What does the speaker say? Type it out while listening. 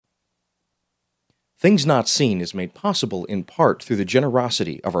Things Not Seen is made possible in part through the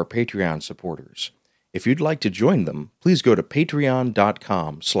generosity of our Patreon supporters. If you'd like to join them, please go to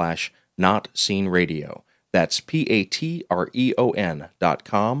patreon.com/notseenradio. That's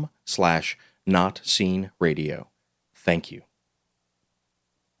patreon.com/notseenradio. Thank you.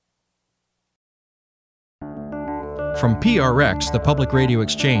 From PRX, the Public Radio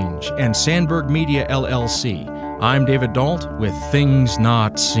Exchange, and Sandberg Media LLC, I'm David Dault with Things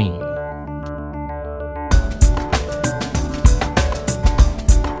Not Seen.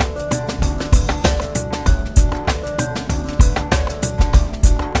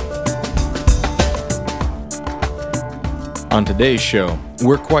 On today's show,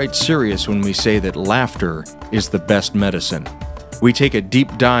 we're quite serious when we say that laughter is the best medicine. We take a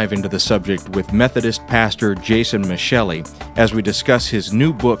deep dive into the subject with Methodist pastor Jason Micheli as we discuss his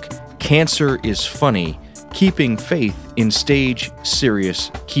new book, Cancer is Funny, Keeping Faith in Stage Serious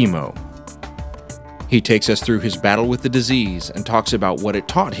Chemo. He takes us through his battle with the disease and talks about what it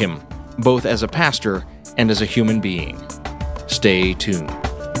taught him, both as a pastor and as a human being. Stay tuned.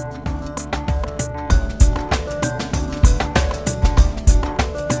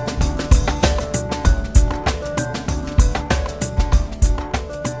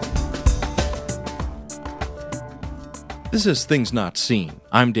 This is Things Not Seen.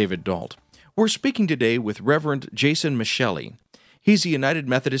 I'm David Dault. We're speaking today with Reverend Jason Micheli. He's a United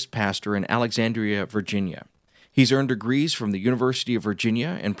Methodist pastor in Alexandria, Virginia. He's earned degrees from the University of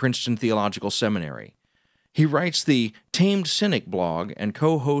Virginia and Princeton Theological Seminary. He writes the Tamed Cynic blog and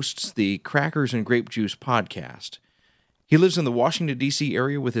co-hosts the Crackers and Grape Juice podcast. He lives in the Washington, D.C.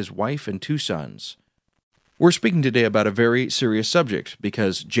 area with his wife and 2 sons. We're speaking today about a very serious subject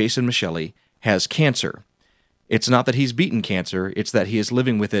because Jason Micheli has cancer. It's not that he's beaten cancer, it's that he is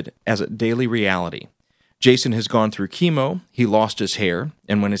living with it as a daily reality. Jason has gone through chemo, he lost his hair,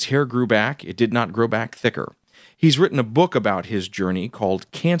 and when his hair grew back, it did not grow back thicker. He's written a book about his journey called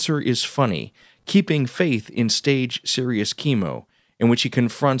Cancer is Funny, Keeping Faith in Stage Serious Chemo, in which he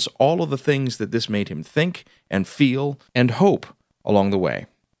confronts all of the things that this made him think and feel and hope along the way.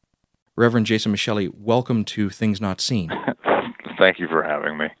 Reverend Jason Micheli, welcome to Things Not Seen. Thank you for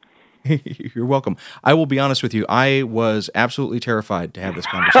having me. You're welcome. I will be honest with you. I was absolutely terrified to have this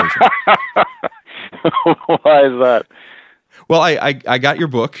conversation. Why is that? Well, I got your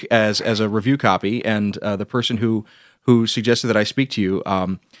book as a review copy, and the person who suggested that I speak to you,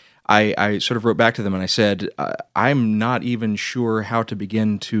 I sort of wrote back to them and I said, I'm not even sure how to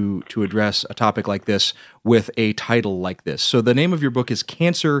begin to address a topic like this with a title like this. So the name of your book is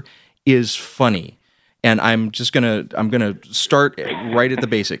Cancer is Funny. And I'm gonna start right at the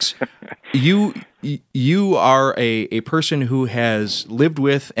basics. You are a person who has lived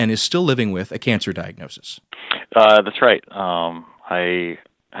with and is still living with a cancer diagnosis. That's right. I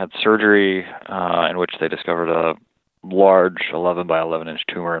had surgery in which they discovered a large 11 by 11 inch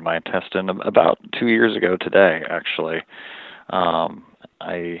tumor in my intestine about 2 years ago today, actually.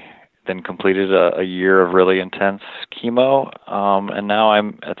 I then completed a year of really intense chemo, and now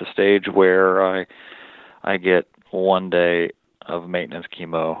I'm at the stage where I get 1 day of maintenance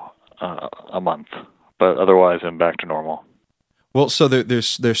chemo a month, but otherwise I'm back to normal. Well, so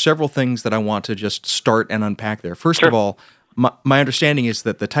there's several things that I want to just start and unpack there. First Sure. of all, my understanding is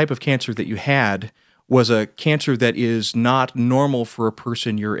that the type of cancer that you had was a cancer that is not normal for a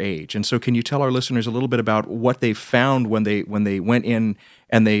person your age. And so can you tell our listeners a little bit about what they found when they went in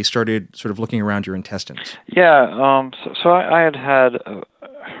and they started sort of looking around your intestines? Yeah, so I had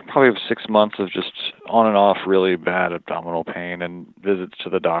probably 6 months of just on and off really bad abdominal pain and visits to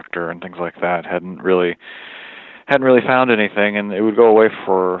the doctor and things like that. Hadn't really found anything, and it would go away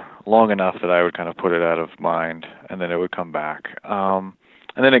for long enough that I would kind of put it out of mind, and then it would come back. And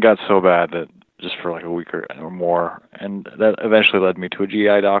then it got so bad that just for like a week or more, and that eventually led me to a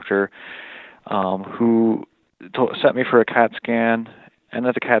GI doctor who sent me for a CAT scan. And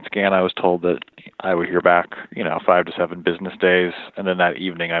at the CAT scan, I was told that I would hear back, 5 to 7 business days. And then that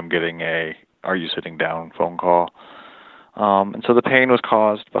evening, I'm getting a "Are you sitting down?" phone call. And so the pain was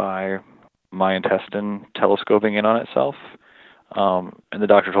caused by my intestine telescoping in on itself. And the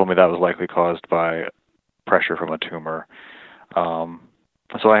doctor told me that was likely caused by pressure from a tumor.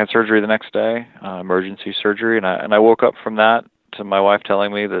 So I had surgery the next day, emergency surgery, and I woke up from that to my wife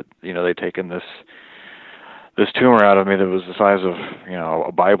telling me that they'd taken this tumor out of me that was the size of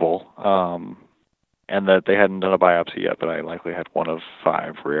a Bible, and that they hadn't done a biopsy yet, but I likely had one of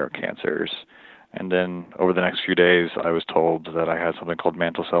 5 rare cancers. And then over the next few days, I was told that I had something called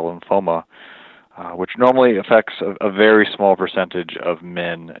mantle cell lymphoma, which normally affects a very small percentage of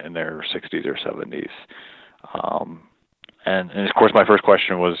men in their 60s or 70s. And of course, my first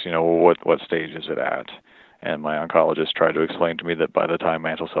question was, what stage is it at? And my oncologist tried to explain to me that by the time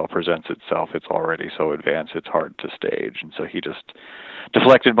mantle cell presents itself, it's already so advanced it's hard to stage. And so he just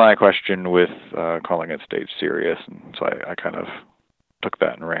deflected my question with calling it stage serious. And so I kind of took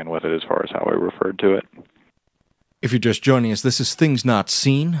that and ran with it as far as how I referred to it. If you're just joining us, this is Things Not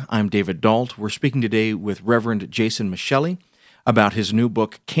Seen. I'm David Dalt. We're speaking today with Reverend Jason Micheli about his new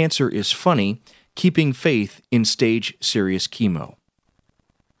book, Cancer is Funny, Keeping Faith in Stage Serious Chemo.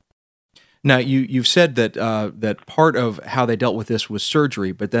 Now, you've said that that part of how they dealt with this was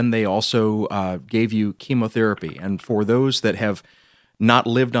surgery, but then they also gave you chemotherapy. And for those that have not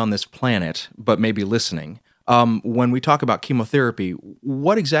lived on this planet, but maybe listening, when we talk about chemotherapy,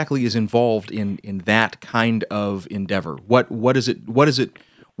 what exactly is involved in that kind of endeavor? What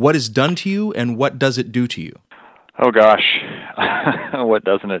is done to you, and what does it do to you? Oh gosh, what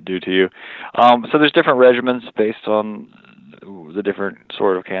doesn't it do to you? So there's different regimens based on the different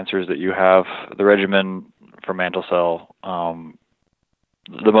sort of cancers that you have. The regimen for mantle cell,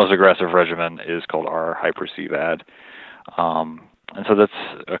 the most aggressive regimen is called R-Hyper-CVAD. And so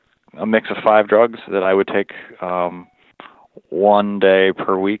that's a mix of 5 drugs that I would take 1 day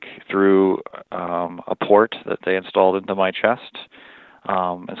per week through a port that they installed into my chest.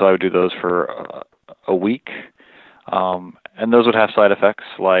 And so I would do those for a week. And those would have side effects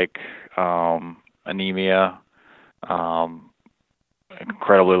like anemia,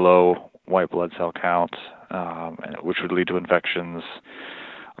 incredibly low white blood cell count, which would lead to infections,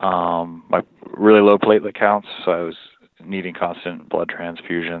 my really low platelet counts, so I was needing constant blood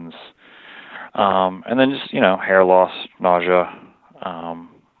transfusions, and then just, hair loss, nausea,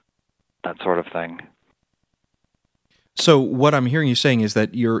 that sort of thing. So what I'm hearing you saying is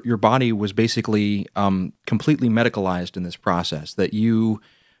that your body was basically completely medicalized in this process, that you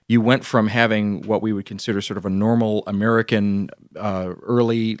went from having what we would consider sort of a normal American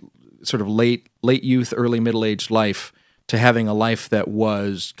early, sort of late youth, early middle-aged life to having a life that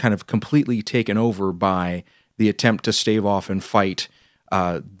was kind of completely taken over by the attempt to stave off and fight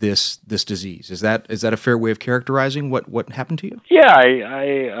this disease. Is that a fair way of characterizing what happened to you? Yeah,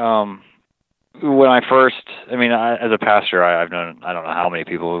 I when I first, as a pastor, I've known, I don't know how many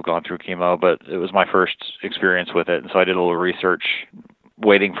people who've gone through chemo, but it was my first experience with it, and so I did a little research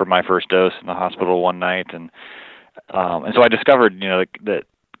waiting for my first dose in the hospital one night, and so I discovered, that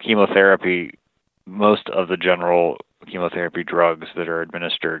chemotherapy, most of the general chemotherapy drugs that are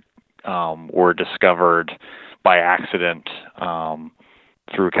administered were discovered by accident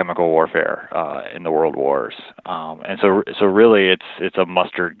through chemical warfare in the world wars, and so really it's a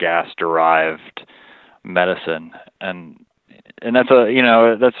mustard gas derived medicine, and that's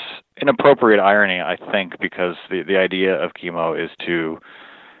that's an appropriate irony, I think, because the idea of chemo is to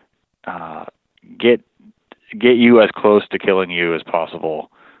get you as close to killing you as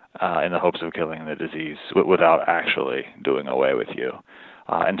possible in the hopes of killing the disease without actually doing away with you.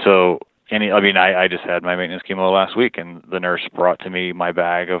 And so, I just had my maintenance chemo last week, and the nurse brought to me my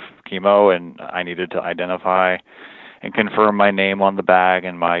bag of chemo, and I needed to identify and confirm my name on the bag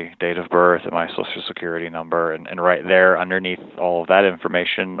and my date of birth and my social security number. And right there underneath all of that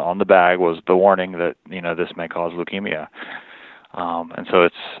information on the bag was the warning that, this may cause leukemia. And so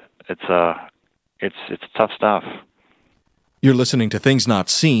it's tough stuff. You're listening to Things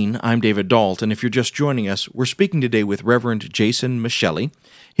Not Seen. I'm David Dalt, and if you're just joining us, we're speaking today with Reverend Jason Micheli.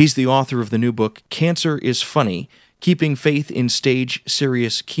 He's the author of the new book, Cancer is Funny, Keeping Faith in Stage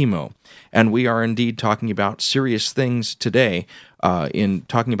Serious Chemo. And we are indeed talking about serious things today in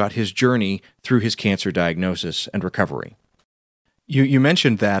talking about his journey through his cancer diagnosis and recovery. You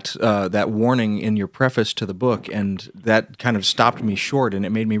mentioned that warning in your preface to the book, and that kind of stopped me short, and it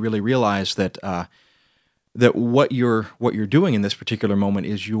made me really realize that what you're doing in this particular moment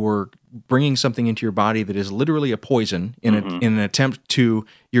is you're bringing something into your body that is literally a poison in an attempt to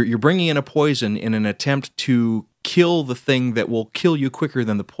you're bringing in a poison in an attempt to kill the thing that will kill you quicker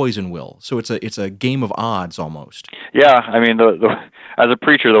than the poison will. So it's a game of odds almost. Yeah, as a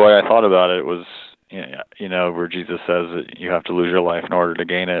preacher, the way I thought about it was, where Jesus says that you have to lose your life in order to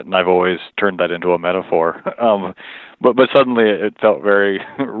gain it, and I've always turned that into a metaphor. But suddenly it felt very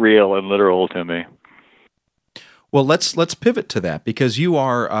real and literal to me. Well, let's pivot to that, because you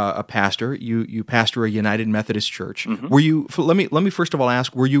are a pastor. You pastor a United Methodist church. Mm-hmm. Were you? Let me first of all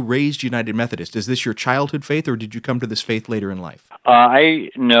ask: were you raised United Methodist? Is this your childhood faith, or did you come to this faith later in life? I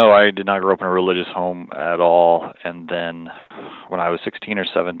did not grow up in a religious home at all. And then, when I was 16 or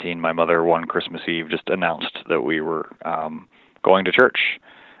 17, my mother one Christmas Eve just announced that we were going to church.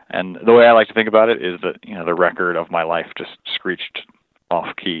 And the way I like to think about it is that the record of my life just screeched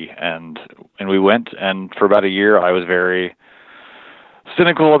off key, and we went, and for about a year I was very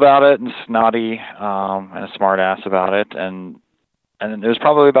cynical about it and snotty and a smart ass about it, and it was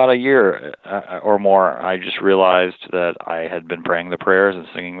probably about a year or more I just realized that I had been praying the prayers and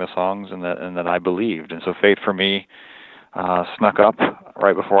singing the songs, and that I believed. And so faith for me snuck up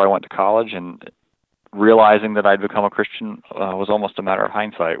right before I went to college, and realizing that I'd become a Christian was almost a matter of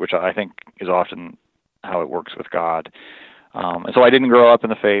hindsight, which I think is often how it works with God. And so I didn't grow up in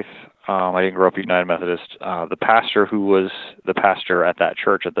the faith. I didn't grow up United Methodist. The pastor who was the pastor at that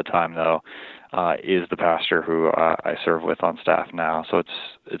church at the time, though, is the pastor who I serve with on staff now. So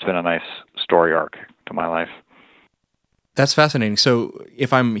it's been a nice story arc to my life. That's fascinating. So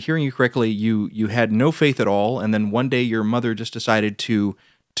if I'm hearing you correctly, you had no faith at all, and then one day your mother just decided to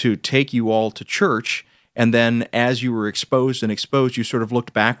take you all to church, and then as you were exposed, you sort of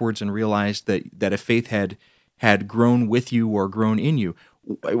looked backwards and realized that a faith had grown with you or grown in you.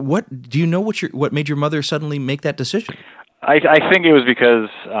 What do you know? What made your mother suddenly make that decision? I think it was because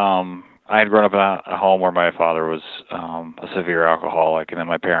I had grown up in a home where my father was a severe alcoholic, and then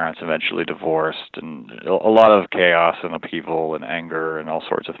my parents eventually divorced, and a lot of chaos and upheaval and anger and all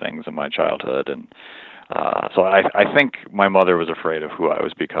sorts of things in my childhood. And so I think my mother was afraid of who I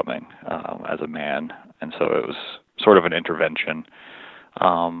was becoming as a man, and so it was sort of an intervention.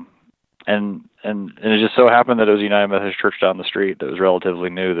 And it just so happened that it was a United Methodist Church down the street that was relatively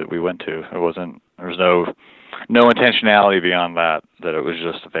new that we went to. There was no intentionality beyond that it was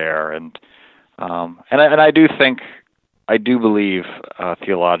just there. And I do believe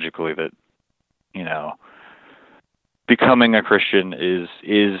theologically that, becoming a Christian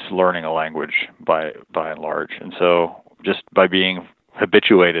is learning a language by and large. And so just by being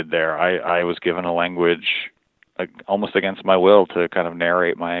habituated there, I was given a language almost against my will to kind of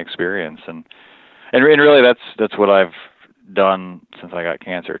narrate my experience. And really that's what I've done since I got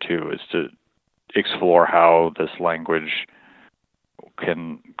cancer too, is to explore how this language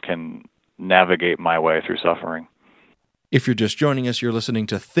can navigate my way through suffering. If you're just joining us, you're listening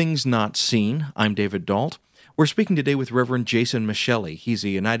to Things Not Seen. I'm David Dalt. We're speaking today with Reverend Jason Micheli. He's a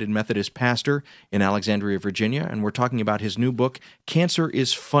United Methodist pastor in Alexandria, Virginia, and we're talking about his new book, Cancer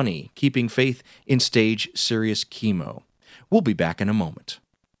is Funny, Keeping Faith in Stage Serious Chemo. We'll be back in a moment.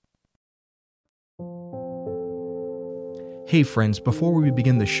 Hey friends, before we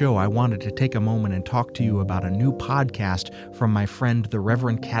begin the show, I wanted to take a moment and talk to you about a new podcast from my friend, the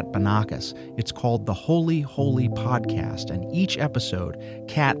Reverend Kat Banakis. It's called the Holy Holy Podcast, and each episode,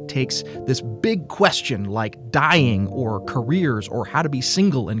 Kat takes this big question like dying or careers or how to be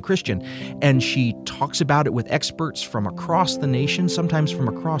single and Christian, and she talks about it with experts from across the nation, sometimes from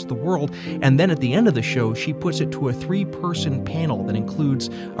across the world, and then at the end of the show, she puts it to a 3-person panel that includes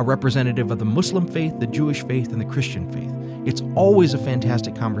a representative of the Muslim faith, the Jewish faith, and the Christian faith. It's always a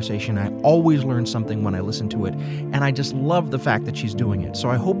fantastic conversation. I always learn something when I listen to it, and I just love the fact that she's doing it.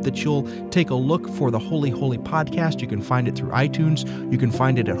 So I hope that you'll take a look for the Holy Holy Podcast. You can find it through iTunes. You can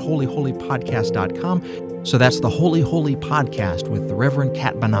find it at holyholypodcast.com. So that's the Holy Holy Podcast with the Reverend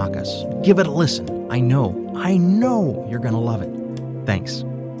Kat Banakis. Give it a listen. I know you're going to love it. Thanks.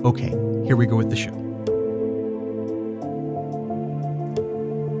 Okay, here we go with the show.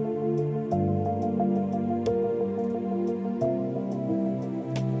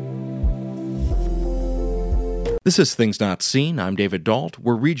 This is Things Not Seen. I'm David Dalt.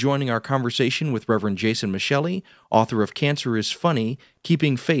 We're rejoining our conversation with Reverend Jason Micheli, author of Cancer is Funny,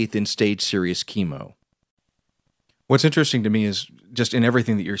 Keeping Faith in Stage Serious Chemo. What's interesting to me is, just in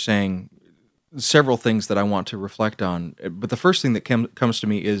everything that you're saying, several things that I want to reflect on. But the first thing that comes to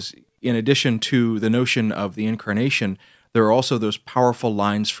me is, in addition to the notion of the incarnation, there are also those powerful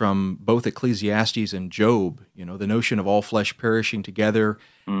lines from both Ecclesiastes and Job, the notion of all flesh perishing together,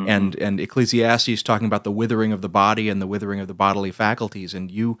 and Ecclesiastes talking about the withering of the body and the withering of the bodily faculties. And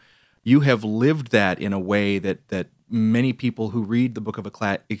you have lived that in a way that many people who read the book of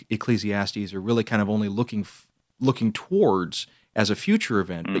Ecclesiastes are really kind of only looking towards as a future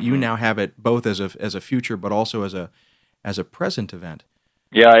event, but you now have it both as a future, but also as a present event.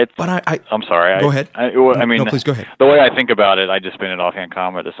 Yeah, but I'm sorry. Go ahead. No, please go ahead. The way I think about it, I just made an offhand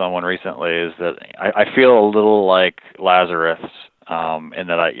comment to someone recently, is that I feel a little like Lazarus, in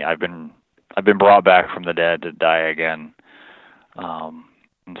that I've been brought back from the dead to die again,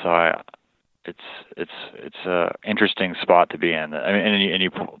 and so it's a interesting spot to be in. I mean, and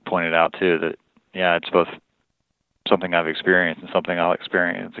you pointed out too that it's both something I've experienced and something I'll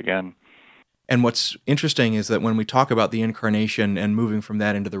experience again. And what's interesting is that when we talk about the incarnation and moving from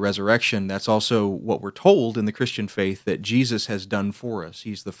that into the resurrection, that's also what we're told in the Christian faith that Jesus has done for us.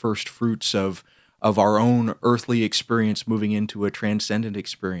 He's the first fruits of our own earthly experience moving into a transcendent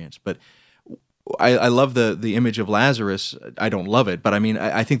experience. But I love the image of Lazarus. I don't love it, but I mean,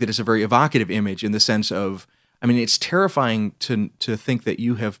 I think that it's a very evocative image in the sense of, I mean, it's terrifying to think that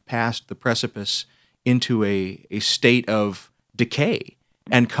you have passed the precipice into a state of decay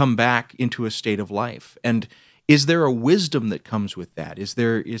and come back into a state of life. And is there a wisdom that comes with that? Is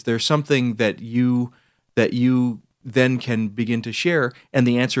there something that you then can begin to share? And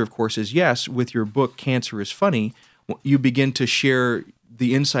the answer, of course, is yes. With your book, Cancer is Funny, you begin to share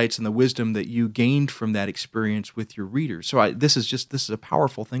the insights and the wisdom that you gained from that experience with your readers. So this is a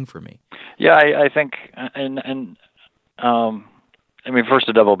powerful thing for me. Yeah, I think, and I mean, first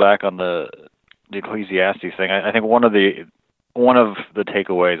to double back on the Ecclesiastes thing, I think one of the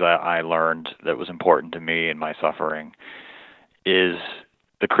takeaways I learned that was important to me in my suffering is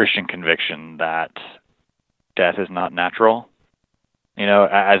the Christian conviction that death is not natural. You know,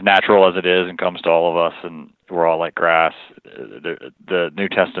 as natural as it is and comes to all of us, and we're all like grass. The New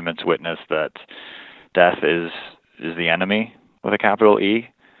Testament's witness that death is the enemy with a capital E,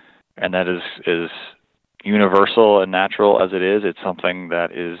 and that is universal and natural as it is. It's something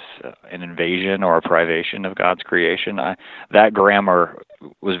that is an invasion or a privation of God's creation. That grammar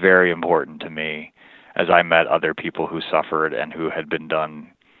was very important to me as I met other people who suffered and who had been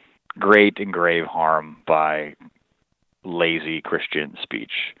done great and grave harm by lazy Christian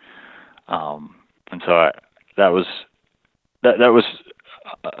speech. And so that was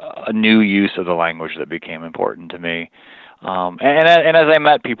a new use of the language that became important to me. And as I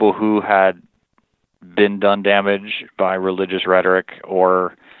met people who had been done damage by religious rhetoric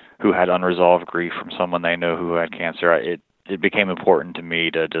or who had unresolved grief from someone they know who had cancer, it became important to me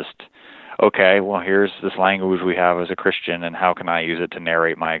to just, okay, well, here's this language we have as a Christian, and how can I use it to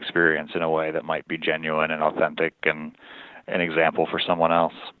narrate my experience in a way that might be genuine and authentic and an example for someone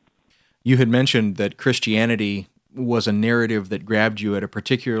else. You had mentioned that Christianity was a narrative that grabbed you at a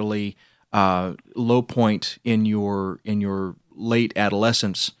particularly low point in your late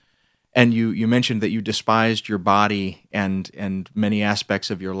adolescence, and you mentioned that you despised your body and many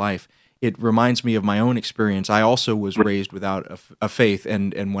aspects of your life. It reminds me of my own experience. I also was raised without a faith,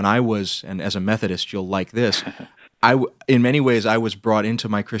 and when I was, and as a Methodist, you'll like this, in many ways I was brought into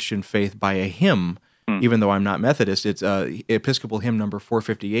my Christian faith by a hymn. Even though I'm not Methodist, it's Episcopal hymn number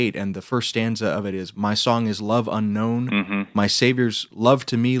 458, and the first stanza of it is, "My song is love unknown, Mm-hmm. my Savior's love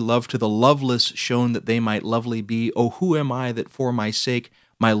to me, love to the loveless shown that they might lovely be. Oh, who am I that for my sake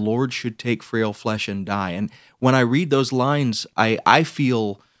my Lord should take frail flesh and die?" And when I read those lines, I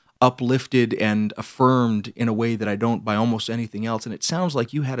feel uplifted and affirmed in a way that I don't by almost anything else. And it sounds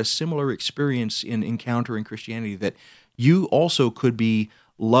like you had a similar experience in encountering Christianity, that you also could be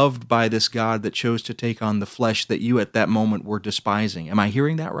loved by this God that chose to take on the flesh that you at that moment were despising. Am I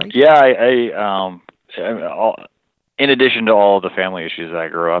hearing that right? Yeah, in addition to all the family issues that I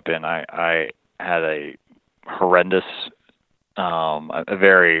grew up in, I had a horrendous, a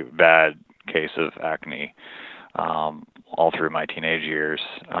very bad case of acne all through my teenage years.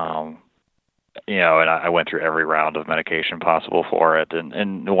 And I went through every round of medication possible for it.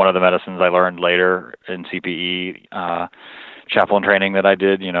 And one of the medicines I learned later in CPE chaplain training that I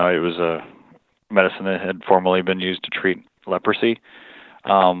did, it was a medicine that had formerly been used to treat leprosy,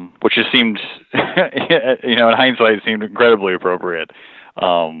 which just seemed, in hindsight, seemed incredibly appropriate.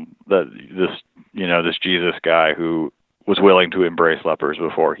 That this Jesus guy who was willing to embrace lepers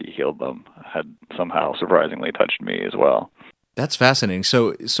before he healed them had somehow surprisingly touched me as well. That's fascinating.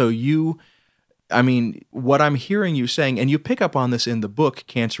 So what I'm hearing you saying, and you pick up on this in the book,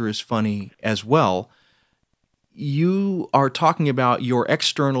 Cancer is Funny as well, you are talking about your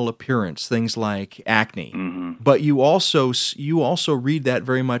external appearance, things like acne, Mm-hmm. but you also read that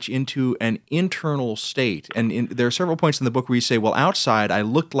very much into an internal state. And there are several points in the book where you say, well, outside I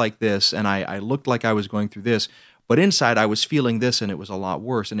looked like this, and I looked like I was going through this, but inside I was feeling this, and it was a lot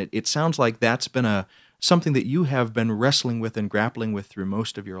worse. And it sounds like that's been something that you have been wrestling with and grappling with through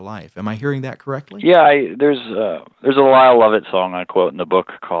most of your life. Am I hearing that correctly? Yeah, there's a Lyle Lovett song I quote in the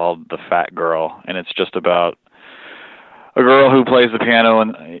book called "The Fat Girl," and it's just about a girl who plays the piano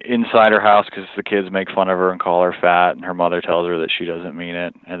inside her house because the kids make fun of her and call her fat, and her mother tells her that she doesn't mean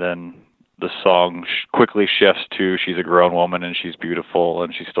it. And then the song quickly shifts to she's a grown woman and she's beautiful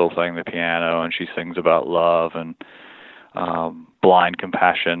and she's still playing the piano and she sings about love and blind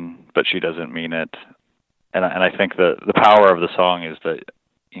compassion, but she doesn't mean it. And I think the power of the song is that,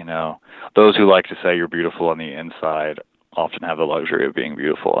 those who like to say you're beautiful on the inside often have the luxury of being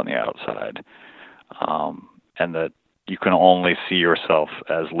beautiful on the outside. And that you can only see yourself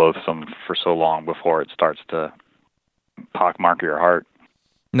as loathsome for so long before it starts to pockmark your heart.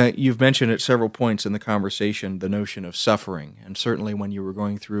 Now, you've mentioned at several points in the conversation the notion of suffering, and certainly when you were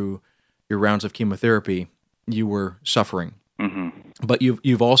going through your rounds of chemotherapy, you were suffering. Mm-hmm. But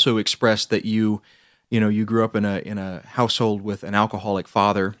you've also expressed that you grew up in a household with an alcoholic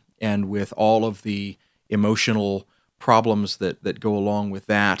father, and with all of the emotional problems that go along with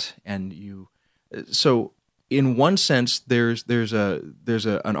that, so in one sense, there's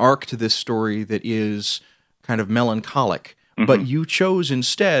an arc to this story that is kind of melancholic. Mm-hmm. But you chose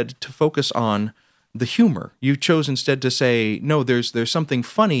instead to focus on the humor. You chose instead to say, no, there's something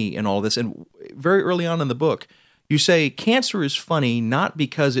funny in all this. And very early on in the book, you say cancer is funny not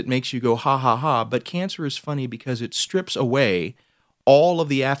because it makes you go ha ha ha, but cancer is funny because it strips away all of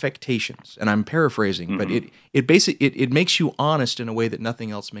the affectations. And I'm paraphrasing, but it basically it makes you honest in a way that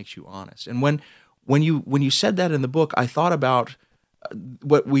nothing else makes you honest. And when you said that in the book, I thought about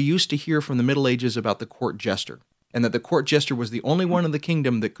what we used to hear from the Middle Ages about the court jester. And that the court jester was the only one in the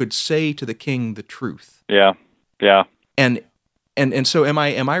kingdom that could say to the king the truth. Yeah. And so am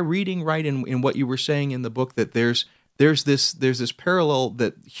I reading right in what you were saying in the book, that there's this parallel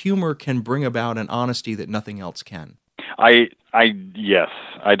that humor can bring about an honesty that nothing else can? Yes,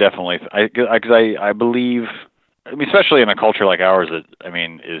 I definitely, because I believe, especially in a culture like ours that,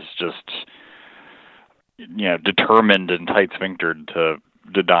 is just, determined and tight-sphinctered to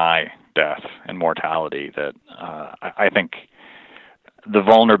deny death and mortality, that I think the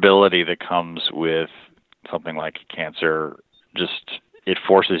vulnerability that comes with something like cancer, just it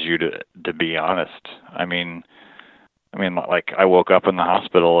forces you to be honest. Like I woke up in the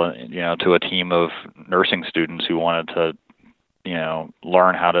hospital, to a team of nursing students who wanted to,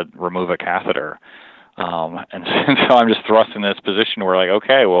 learn how to remove a catheter, and so I'm just thrust in this position where, like,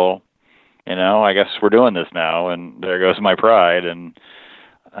 okay, well, I guess we're doing this now, and there goes my pride, and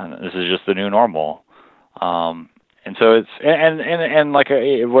this is just the new normal. And so it's, and like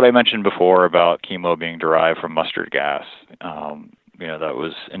what I mentioned before about chemo being derived from mustard gas, that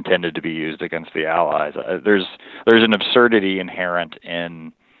was intended to be used against the Allies. There's an absurdity inherent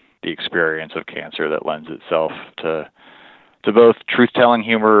in the experience of cancer that lends itself to both truth-telling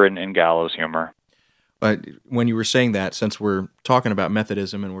humor and gallows humor. But when you were saying that, since we're talking about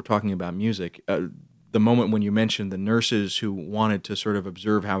Methodism and we're talking about music, the moment when you mentioned the nurses who wanted to sort of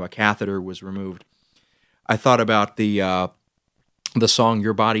observe how a catheter was removed, I thought about the song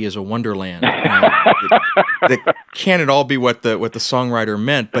 "Your Body Is a Wonderland." That can't at all be what the songwriter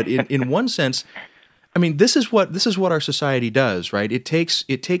meant, but in one sense, this is what our society does, right? It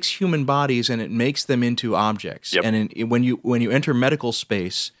takes human bodies and it makes them into objects. Yep. And when you enter medical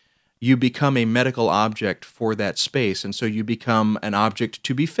space, you become a medical object for that space, and so you become an object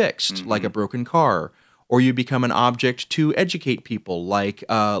to be fixed, like a broken car, or you become an object to educate people, like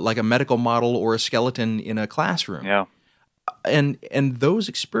a medical model or a skeleton in a classroom. Yeah. And those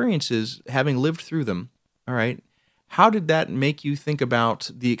experiences, having lived through them, all right, how did that make you think about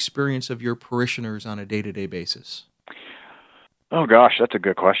the experience of your parishioners on a day-to-day basis? Oh gosh, that's a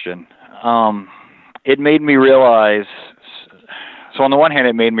good question. It made me realize. So on the one hand,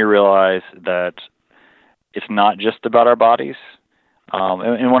 it made me realize that it's not just about our bodies.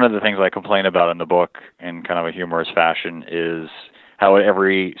 And one of the things I complain about in the book in kind of a humorous fashion is how at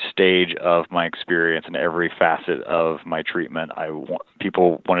every stage of my experience and every facet of my treatment,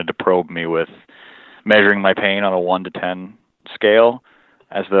 people wanted to probe me with measuring my pain on a 1 to 10 scale,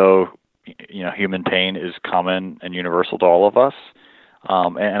 as though human pain is common and universal to all of us.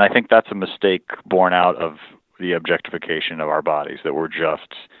 And I think that's a mistake born out of the objectification of our bodies, that we're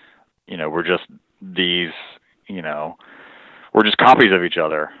just these, we're just copies of each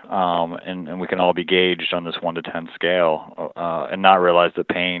other, and we can all be gauged on this 1 to 10 scale, and not realize that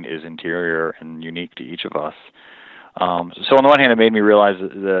pain is interior and unique to each of us. So on the one hand, it made me realize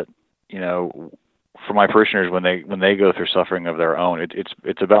that for my parishioners, when they go through suffering of their own,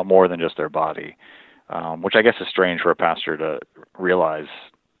 it's about more than just their body, which I guess is strange for a pastor to realize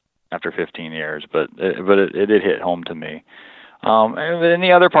after 15 years, but it did hit home to me. And then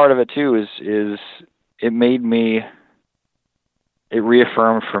the other part of it too is it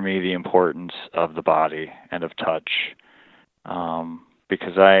reaffirmed for me the importance of the body and of touch,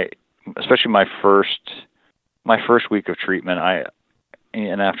 because especially my first week of treatment,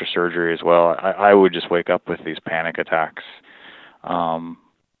 and after surgery as well, I would just wake up with these panic attacks,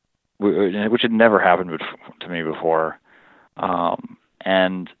 which had never happened to me before,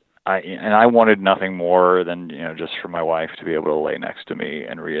 and I wanted nothing more than just for my wife to be able to lay next to me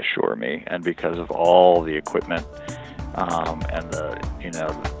and reassure me. And because of all the equipment and the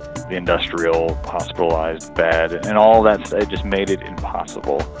industrial hospitalized bed and all that, it just made it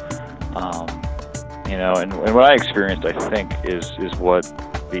impossible. And what I experienced, I think, is what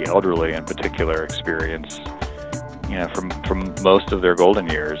the elderly in particular experience, from most of their golden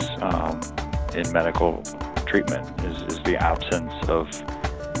years in medical treatment is the absence of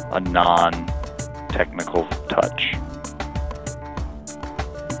a non-technical touch.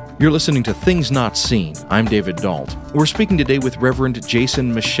 You're listening to Things Not Seen. I'm David Dault. We're speaking today with Reverend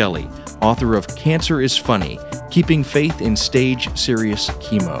Jason Micheli, author of Cancer is Funny, Keeping Faith in Stage-Serious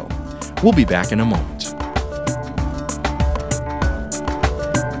Chemo. We'll be back in a moment.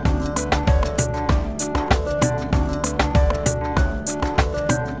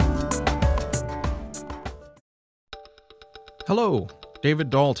 Hello, David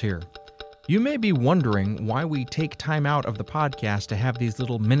Dault here. You may be wondering why we take time out of the podcast to have these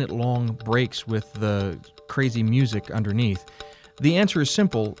little minute-long breaks with the crazy music underneath. The answer is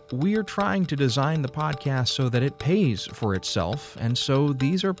simple. We are trying to design the podcast so that it pays for itself, and so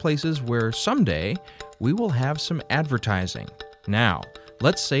these are places where someday we will have some advertising. Now,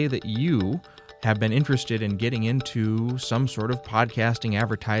 let's say that you have been interested in getting into some sort of podcasting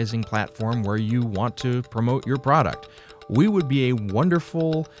advertising platform where you want to promote your product. We would be a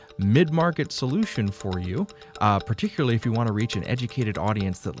wonderful mid-market solution for you, particularly if you want to reach an educated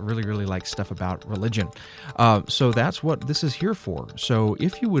audience that really likes stuff about religion. So that's what this is here for. So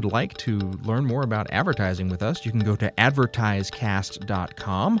if you would like to learn more about advertising with us, you can go to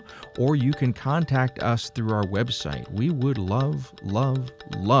advertisecast.com, or you can contact us through our website. We would love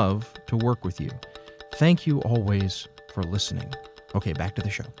to work with you. Thank you always for listening. Okay, back to the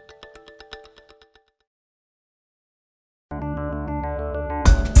show.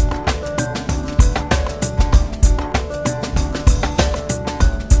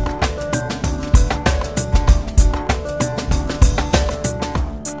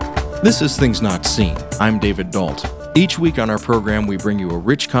 This is Things Not Seen. I'm David Dault. Each week on our program, we bring you a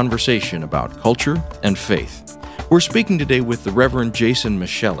rich conversation about culture and faith. We're speaking today with the Reverend Jason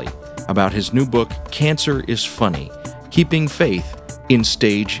Micheli about his new book, Cancer is Funny, Keeping Faith in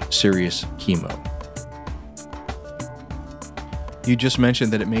Stage-Serious Chemo. You just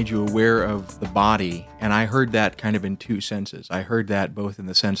mentioned that it made you aware of the body, and I heard that kind of in two senses. I heard that both in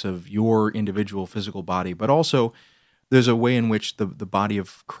the sense of your individual physical body, but also there's a way in which the body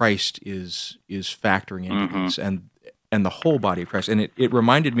of Christ is factoring into this, and the whole body of Christ. And it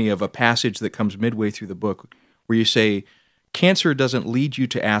reminded me of a passage that comes midway through the book where you say, cancer doesn't lead you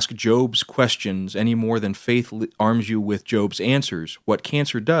to ask Job's questions any more than faith arms you with Job's answers. What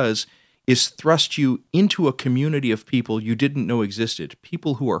cancer does is thrust you into a community of people you didn't know existed,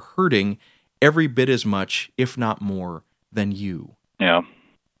 people who are hurting every bit as much, if not more, than you. Yeah.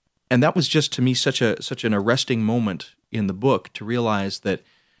 And that was just, to me, such an arresting moment in the book to realize that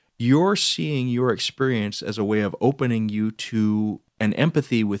you're seeing your experience as a way of opening you to an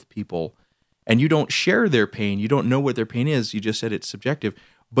empathy with people, and you don't share their pain. You don't know what their pain is. You just said it's subjective,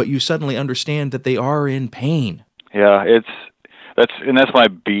 but you suddenly understand that they are in pain. Yeah, that's my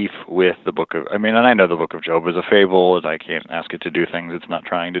beef with the book of. And I know the book of Job is a fable, and I can't ask it to do things it's not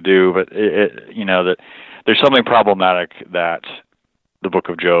trying to do. But that there's something problematic that the book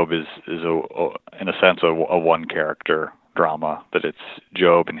of Job is in a sense a one character drama, that it's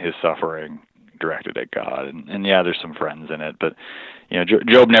Job and his suffering directed at God, and yeah, there's some friends in it, but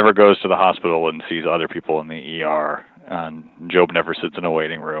Job never goes to the hospital and sees other people in the ER, and Job never sits in a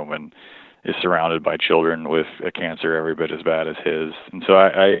waiting room and is surrounded by children with a cancer every bit as bad as his. And so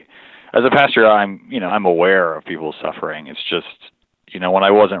I as a pastor, I'm aware of people's suffering. It's just, when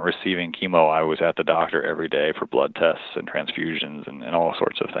I wasn't receiving chemo, I was at the doctor every day for blood tests and transfusions and all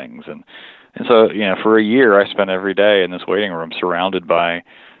sorts of things. And so, for a year, I spent every day in this waiting room surrounded by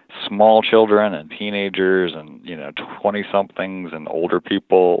small children and teenagers and, 20-somethings and older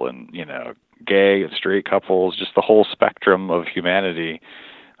people and, gay and straight couples, just the whole spectrum of humanity,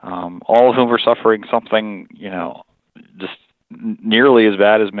 all of whom were suffering something, just nearly as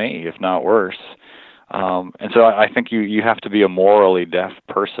bad as me, if not worse. And so I think you have to be a morally deaf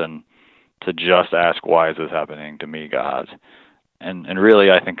person to just ask, why is this happening to me, God? And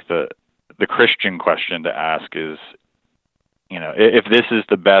really, I think the Christian question to ask is, if this is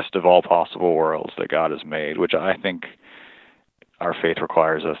the best of all possible worlds that God has made, which I think our faith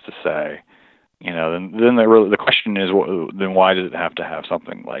requires us to say, then the question is, then why does it have to have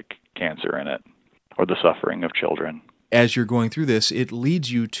something like cancer in it or the suffering of children? As you're going through this, it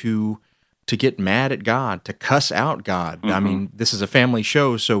leads you to get mad at God, to cuss out God. Mm-hmm. This is a family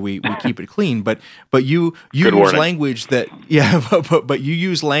show, so we keep it clean. But you use language that but you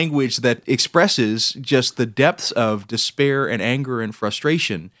use language that expresses just the depths of despair and anger and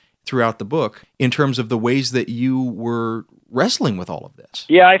frustration throughout the book in terms of the ways that you were wrestling with all of this.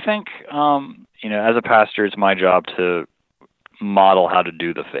 Yeah, I think as a pastor, it's my job to model how to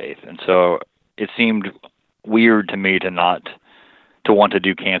do the faith. And so it seemed weird to me to want to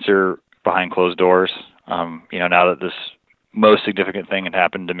do cancer behind closed doors. Now that this most significant thing had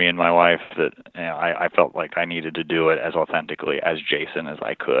happened to me and my wife, that I felt like I needed to do it as authentically as Jason as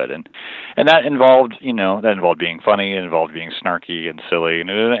I could, and that involved being funny, it involved being snarky and silly, and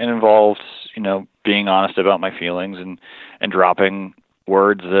it involved being honest about my feelings and dropping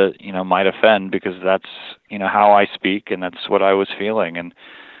words that might offend, because that's how I speak and that's what I was feeling, and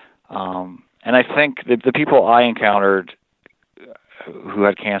I think the people I encountered who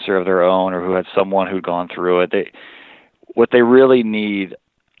had cancer of their own or who had someone who'd gone through it, what they really need,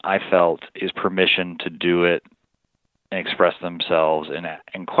 I felt, is permission to do it and express themselves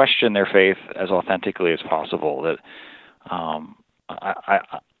and question their faith as authentically as possible. That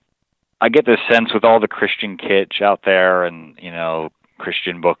I get this sense with all the Christian kitsch out there and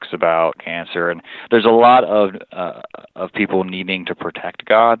Christian books about cancer, and there's a lot of people needing to protect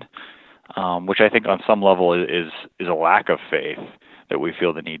God, which I think on some level is a lack of faith, that we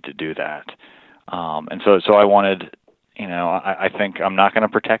feel the need to do that. And so I wanted, I think I'm not going to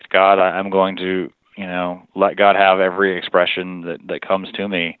protect God. I'm going to, let God have every expression that comes to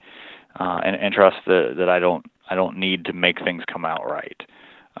me, and trust that I don't need to make things come out right.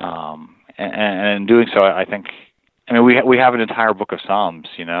 And in doing so, I think, we have an entire book of Psalms,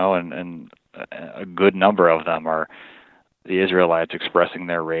 and a good number of them are the Israelites expressing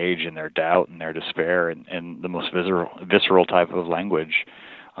their rage and their doubt and their despair in the most visceral type of language.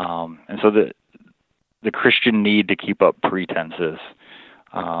 And so the Christian need to keep up pretenses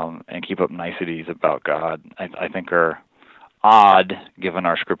and keep up niceties about God, I think, are odd given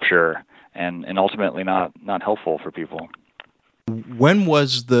our scripture, and ultimately not helpful for people. When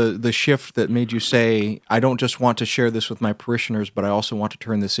was the shift that made you say, I don't just want to share this with my parishioners, but I also want to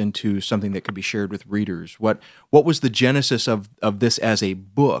turn this into something that could be shared with readers? What was the genesis of this as a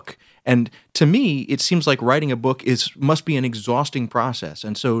book? And to me, it seems like writing a book must be an exhausting process.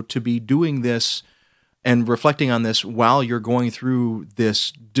 And so to be doing this and reflecting on this while you're going through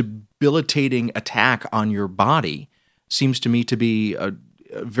this debilitating attack on your body seems to me to be a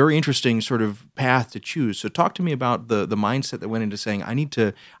very interesting sort of path to choose. So talk to me about the mindset that went into saying, I need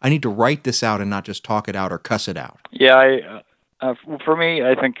to write this out and not just talk it out or cuss it out. Yeah, for me,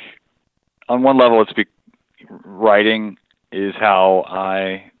 I think on one level, writing is how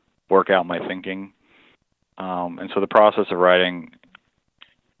I work out my thinking. And so the process of writing,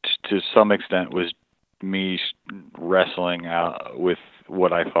 to some extent, was me wrestling out with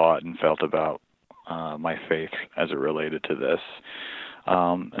what I thought and felt about my faith as it related to this.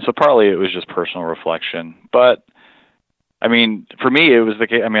 So partly it was just personal reflection, but for me, it was the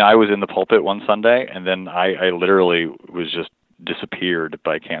case. I was in the pulpit one Sunday, and then I literally was just disappeared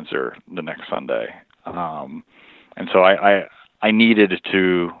by cancer the next Sunday. And so I needed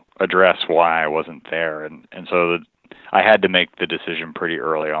to address why I wasn't there. And so I had to make the decision pretty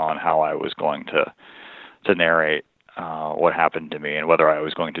early on how I was going to narrate what happened to me, and whether I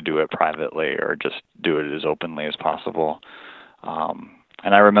was going to do it privately or just do it as openly as possible.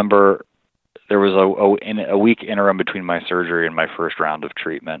 And I remember there was a week interim between my surgery and my first round of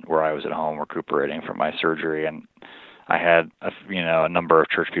treatment where I was at home recuperating from my surgery, and I had a number of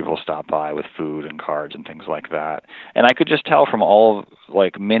church people stop by with food and cards and things like that. And I could just tell from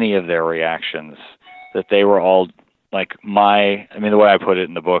many of their reactions that they were all like the way I put it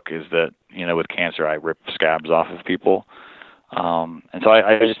in the book is that, with cancer, I rip scabs off of people. And so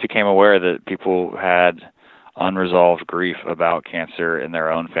I just became aware that people had unresolved grief about cancer in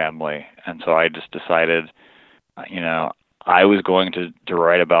their own family. And so I just decided, I was going to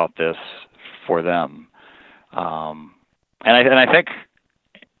write about this for them. And I think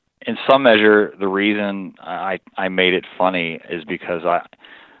in some measure, the reason I made it funny is because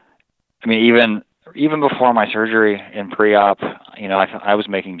even before my surgery in pre-op, I was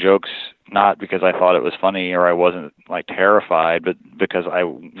making jokes, not because I thought it was funny or I wasn't terrified, but because I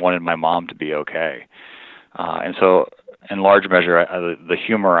wanted my mom to be okay. And so in large measure, the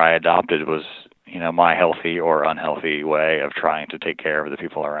humor I adopted was, my healthy or unhealthy way of trying to take care of the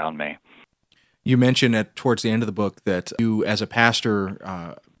people around me. You mentioned towards the end of the book that you, as a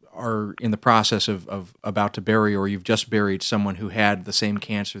pastor, are in the process of about to bury, or you've just buried someone who had the same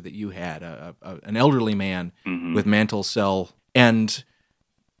cancer that you had, an elderly man mm-hmm. with mantle cell. And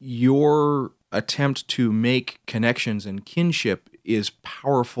your attempt to make connections and kinship is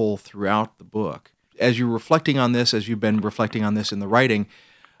powerful throughout the book. As you're reflecting on this, as you've been reflecting on this in the writing,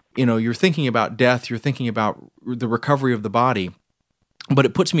 you're thinking about death, you're thinking about the recovery of the body, but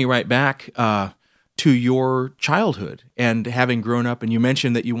it puts me right back to your childhood and having grown up. And you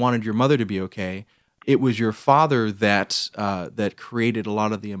mentioned that you wanted your mother to be okay. it was your father that that created a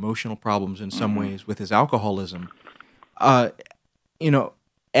lot of the emotional problems in some ways with his alcoholism.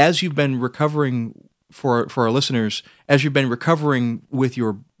 As you've been recovering, for our listeners, as you've been recovering with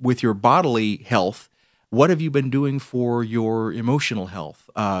your bodily health, what have you been doing for your emotional health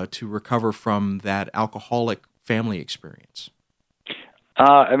to recover from that alcoholic family experience?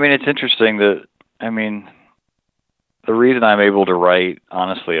 It's interesting that, the reason I'm able to write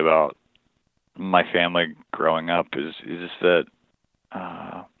honestly about my family growing up is that,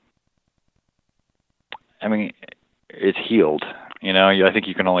 it's healed. I think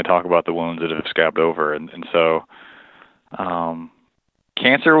you can only talk about the wounds that have scabbed over. And so,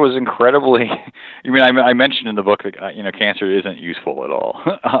 cancer was incredibly, I mentioned in the book that, cancer isn't useful at all.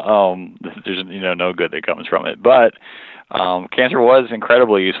 There's, no good that comes from it. But cancer was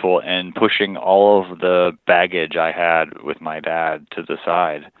incredibly useful in pushing all of the baggage I had with my dad to the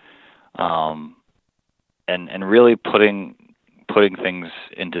side, and really putting things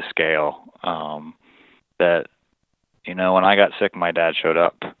into scale. That, when I got sick, my dad showed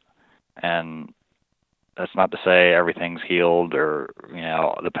up, and that's not to say everything's healed or,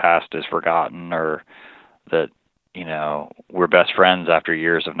 the past is forgotten or that, we're best friends after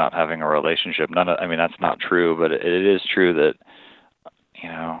years of not having a relationship. That's not true, but it is true that,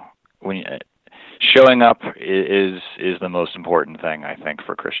 when showing up is the most important thing, I think,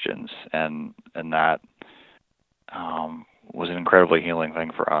 for Christians. And that was an incredibly healing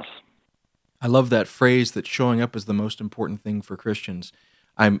thing for us. I love that phrase, that showing up is the most important thing for Christians.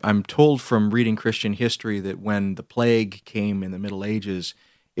 I'm told from reading Christian history that when the plague came in the Middle Ages,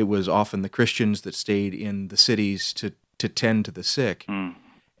 it was often the Christians that stayed in the cities to tend to the sick. Mm.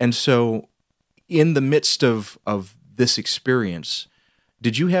 And so in the midst of this experience,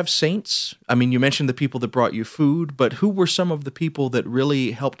 did you have saints? You mentioned the people that brought you food, but who were some of the people that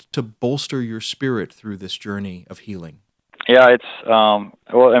really helped to bolster your spirit through this journey of healing? Yeah, it's,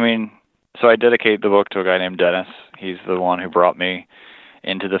 so I dedicate the book to a guy named Dennis. He's the one who brought me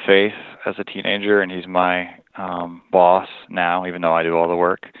into the faith as a teenager, and he's my boss now, even though I do all the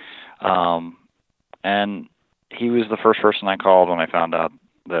work. And he was the first person I called when I found out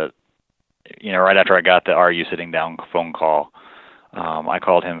that, right after I got the "Are you sitting down?" phone call. I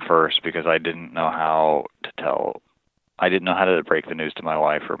called him first because I didn't know how to break the news to my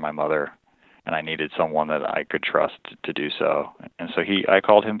wife or my mother, and I needed someone that I could trust to do so. And so I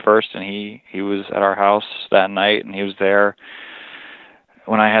called him first, and he was at our house that night, and he was there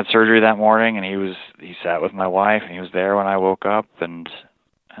when I had surgery that morning, and he sat with my wife, and he was there when I woke up, and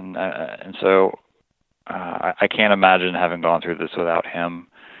so I can't imagine having gone through this without him.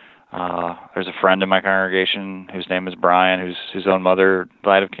 There's a friend in my congregation whose name is Brian, whose own mother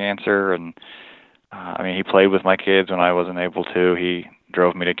died of cancer, and he played with my kids when I wasn't able to. He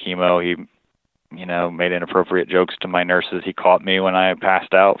drove me to chemo. He made inappropriate jokes to my nurses. He caught me when I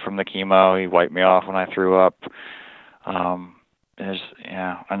passed out from the chemo. He wiped me off when I threw up. There's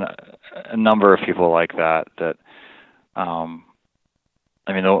a number of people like that. I don't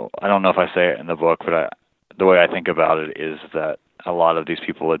know if I say it in the book, but the way I think about it is that a lot of these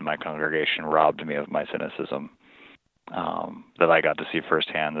people in my congregation robbed me of my cynicism. That I got to see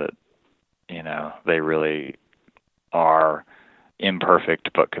firsthand that they really are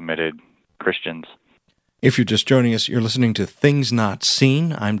imperfect but committed Christians. If you're just joining us, you're listening to Things Not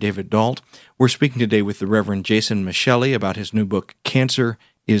Seen. I'm David Dault. We're speaking today with the Reverend Jason Micheli about his new book, Cancer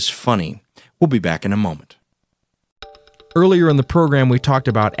is Funny. We'll be back in a moment. Earlier in the program, we talked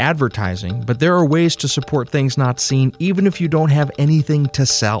about advertising, but there are ways to support Things Not Seen even if you don't have anything to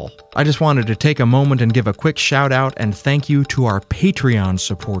sell. I just wanted to take a moment and give a quick shout out and thank you to our Patreon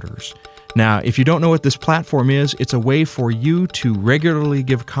supporters. Now, if you don't know what this platform is, it's a way for you to regularly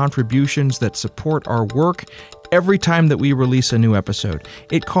give contributions that support our work every time that we release a new episode.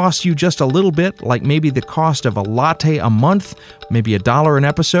 It costs you just a little bit, like maybe the cost of a latte a month, maybe $1 an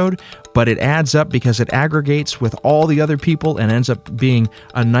episode, but it adds up because it aggregates with all the other people and ends up being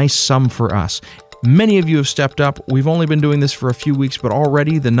a nice sum for us. Many of you have stepped up. We've only been doing this for a few weeks, but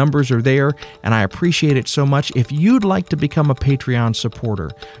already the numbers are there, and I appreciate it so much. If you'd like to become a Patreon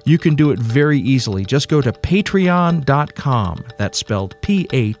supporter, you can do it very easily. Just go to patreon.com. That's spelled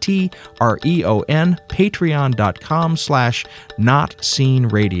Patreon,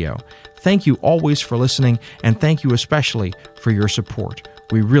 patreon.com/notseenradio. Thank you always for listening, and thank you especially for your support.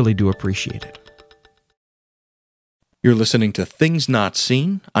 We really do appreciate it. You're listening to Things Not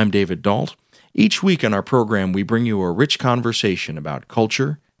Seen. I'm David Dault. Each week on our program, we bring you a rich conversation about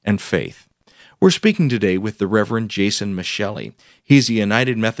culture and faith. We're speaking today with the Reverend Jason Micheli. He's a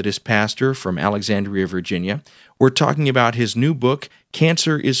United Methodist pastor from Alexandria, Virginia. We're talking about his new book,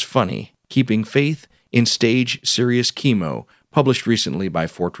 Cancer is Funny, Keeping Faith in Stage Serious Chemo, published recently by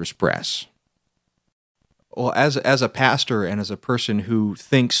Fortress Press. Well, as a pastor and as a person who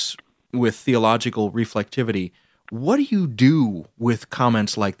thinks with theological reflectivity, what do you do with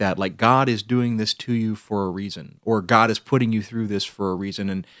comments like that? Like, God is doing this to you for a reason, or God is putting you through this for a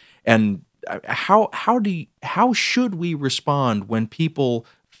reason, and how should we respond when people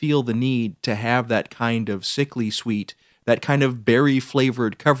feel the need to have that kind of sickly sweet, that kind of berry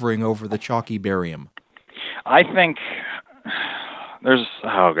flavored covering over the chalky barium? I think there's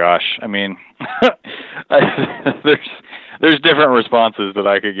there's different responses that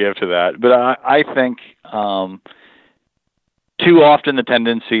I could give to that, but I think too often the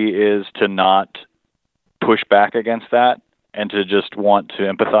tendency is to not push back against that and to just want to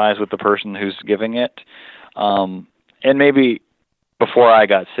empathize with the person who's giving it. And maybe before I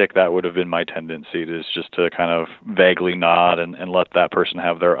got sick, that would have been my tendency, just to kind of vaguely nod and let that person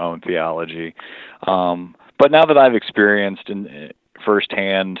have their own theology. But now that I've experienced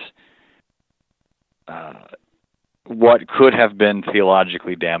firsthand what could have been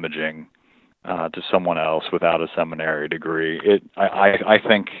theologically damaging to someone else without a seminary degree, I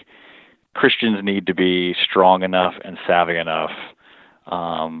think Christians need to be strong enough and savvy enough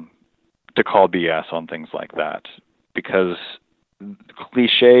to call BS on things like that, because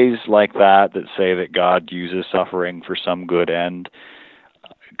cliches like that say that God uses suffering for some good end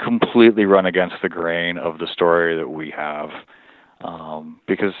completely run against the grain of the story that we have.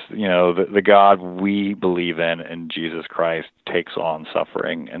 Because, the God we believe in Jesus Christ, takes on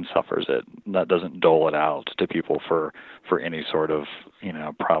suffering and suffers it. That doesn't dole it out to people for any sort of,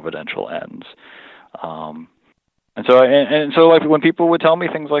 providential ends. And so like when people would tell me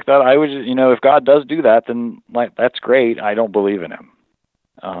things like that, I would, if God does do that, then that's great. I don't believe in him.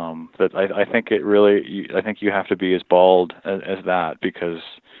 But I think I think you have to be as bald as that, because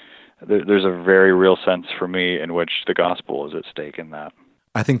there's a very real sense for me in which the gospel is at stake in that.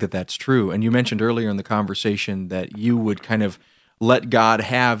 I think that that's true. And you mentioned earlier in the conversation that you would kind of let God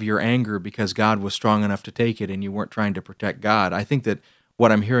have your anger because God was strong enough to take it and you weren't trying to protect God. I think that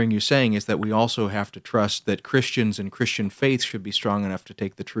what I'm hearing you saying is that we also have to trust that Christians and Christian faith should be strong enough to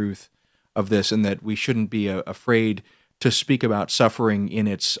take the truth of this, and that we shouldn't be afraid to speak about suffering in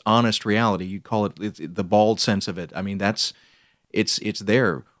its honest reality. You call it the bald sense of it. I mean, it's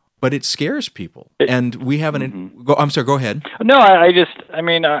there. But it scares people, and we haven't. Mm-hmm. I'm sorry. Go ahead. No, I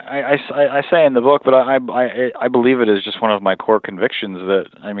say in the book, but I believe it is just one of my core convictions that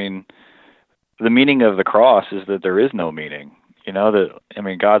the meaning of the cross is that there is no meaning.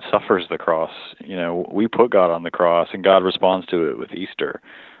 God suffers the cross. We put God on the cross, and God responds to it with Easter.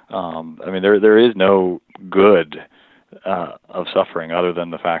 There is no good of suffering other than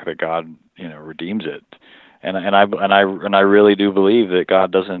the fact that God redeems it. And I really do believe that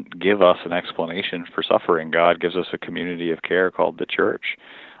God doesn't give us an explanation for suffering. God gives us a community of care called the church.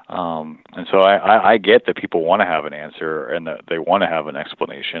 And so I get that people want to have an answer and that they want to have an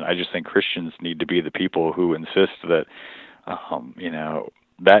explanation. I just think Christians need to be the people who insist that,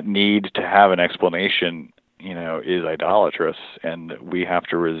 that need to have an explanation, is idolatrous, and we have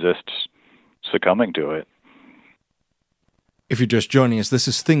to resist succumbing to it. If you're just joining us, this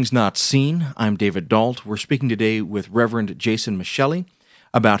is Things Not Seen. I'm David Dalt. We're speaking today with Reverend Jason Micheli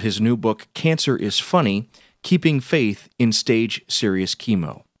about his new book, Cancer is Funny, Keeping Faith in Stage Serious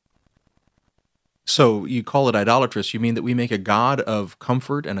Chemo. So you call it idolatrous. You mean that we make a God of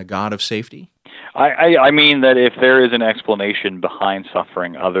comfort and a God of safety? I mean that if there is an explanation behind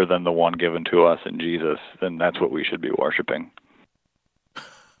suffering other than the one given to us in Jesus, then that's what we should be worshiping.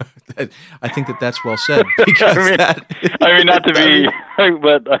 I think that's well said. Because not to be,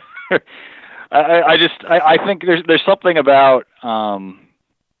 but I think there's something about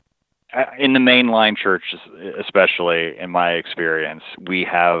in the mainline church, especially in my experience, we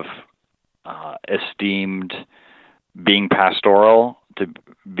have esteemed being pastoral to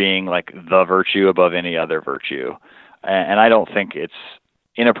being like the virtue above any other virtue, and I don't think it's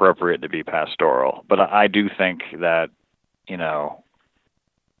inappropriate to be pastoral, but I do think that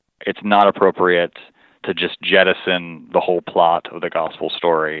it's not appropriate to just jettison the whole plot of the gospel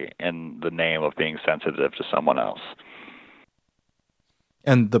story in the name of being sensitive to someone else.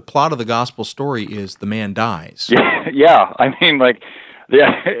 And the plot of the gospel story is the man dies. Yeah.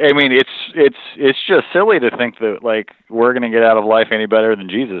 It's just silly to think that we're going to get out of life any better than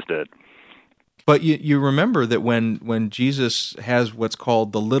Jesus did. But you remember that when Jesus has what's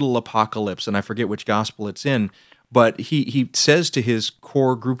called the little apocalypse, and I forget which gospel it's in, but he says to his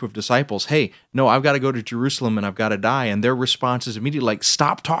core group of disciples, hey, no, I've got to go to Jerusalem and I've got to die. And their response is immediately like,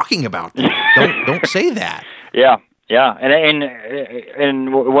 stop talking about that. Don't say that. Yeah. Yeah,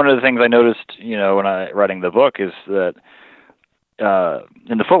 and one of the things I noticed, when I writing the book is that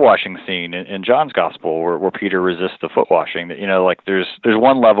in the foot washing scene in John's gospel, where Peter resists the foot washing, that like there's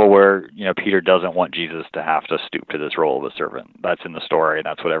one level where Peter doesn't want Jesus to have to stoop to this role of a servant. That's in the story, and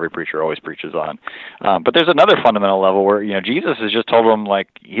that's what every preacher always preaches on. But there's another fundamental level where Jesus has just told them like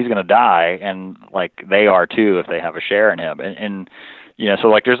he's going to die, and like they are too if they have a share in him, and so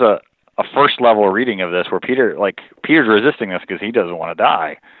like there's a first level reading of this where Peter's resisting this because he doesn't want to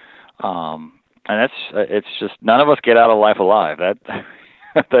die. And it's just none of us get out of life alive. That's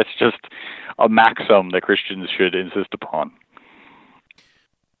just a maxim that Christians should insist upon.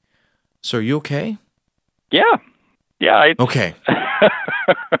 So are you okay? Yeah. Okay.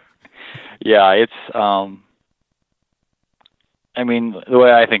 Yeah, it's I mean, the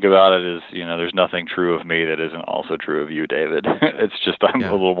way I think about it is, there's nothing true of me that isn't also true of you, David. It's just I'm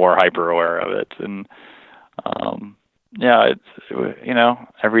a little more hyper aware of it, and it's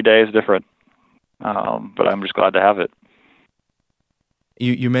every day is different. But I'm just glad to have it.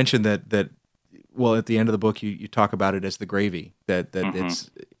 You mentioned that well, at the end of the book you talk about it as the gravy, that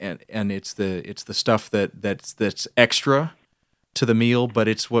it's and it's the stuff that's extra to the meal, but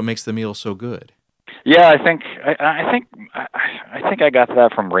it's what makes the meal so good. Yeah, I think I got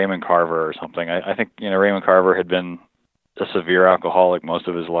that from Raymond Carver or something. I think Raymond Carver had been a severe alcoholic most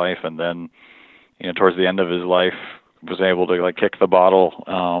of his life, and then towards the end of his life was able to like kick the bottle,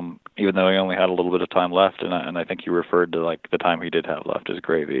 even though he only had a little bit of time left, and I think he referred to like the time he did have left as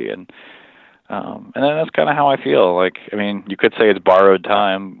gravy, and then that's kind of how I feel. Like, I mean, you could say it's borrowed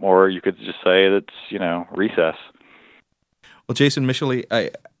time, or you could just say it's recess. Well, Jason Micheli,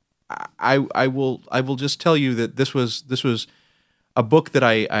 I will just tell you that this was a book that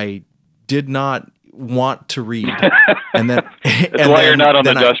I did not want to read, and then that's why you're not on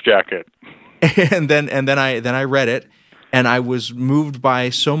the dust jacket. And then I read it, and I was moved by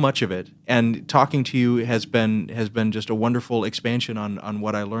so much of it. And talking to you has been just a wonderful expansion on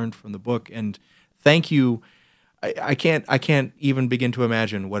what I learned from the book. And thank you. I can't even begin to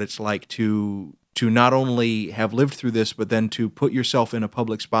imagine what it's like to not only have lived through this, but then to put yourself in a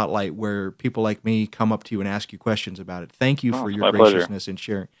public spotlight where people like me come up to you and ask you questions about it. Thank you for your graciousness and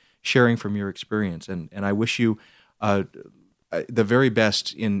sharing from your experience. And I wish you the very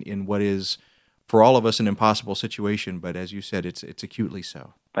best in what is, for all of us, an impossible situation, but as you said, it's acutely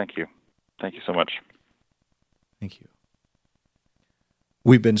so. Thank you. Thank you so much. Thank you.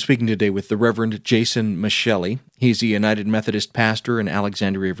 We've been speaking today with the Reverend Jason Micheli. He's a United Methodist pastor in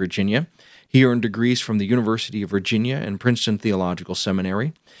Alexandria, Virginia. He earned degrees from the University of Virginia and Princeton Theological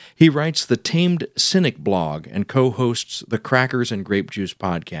Seminary. He writes the Tamed Cynic blog and co-hosts the Crackers and Grape Juice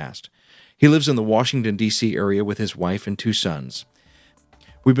podcast. He lives in the Washington, D.C. area with his wife and 2 sons.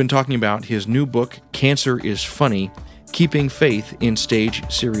 We've been talking about his new book, Cancer is Funny, Keeping Faith in Stage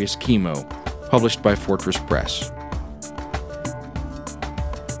Serious Chemo, published by Fortress Press.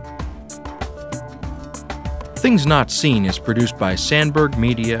 Things Not Seen is produced by Sandberg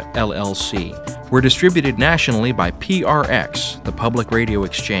Media, LLC. We're distributed nationally by PRX, the Public Radio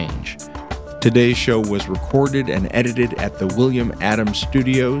Exchange. Today's show was recorded and edited at the William Adams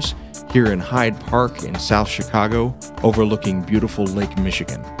Studios here in Hyde Park in South Chicago, overlooking beautiful Lake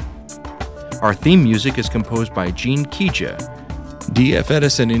Michigan. Our theme music is composed by Gene Kija. D.F.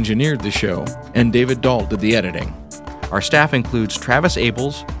 Edison engineered the show, and David Dault did the editing. Our staff includes Travis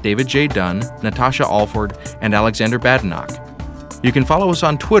Abels, David J. Dunn, Natasha Alford, and Alexander Badenoch. You can follow us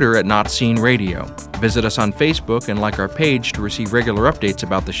on Twitter at Not Seen Radio. Visit us on Facebook and like our page to receive regular updates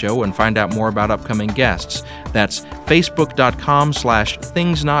about the show and find out more about upcoming guests. That's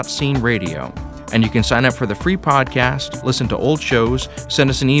facebook.com/thingsnotseenradio. And you can sign up for the free podcast, listen to old shows, send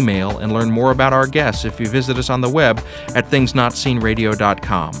us an email, and learn more about our guests if you visit us on the web at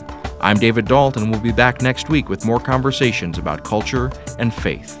thingsnotseenradio.com. I'm David Dault, and we'll be back next week with more conversations about culture and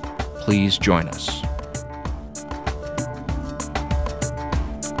faith. Please join us.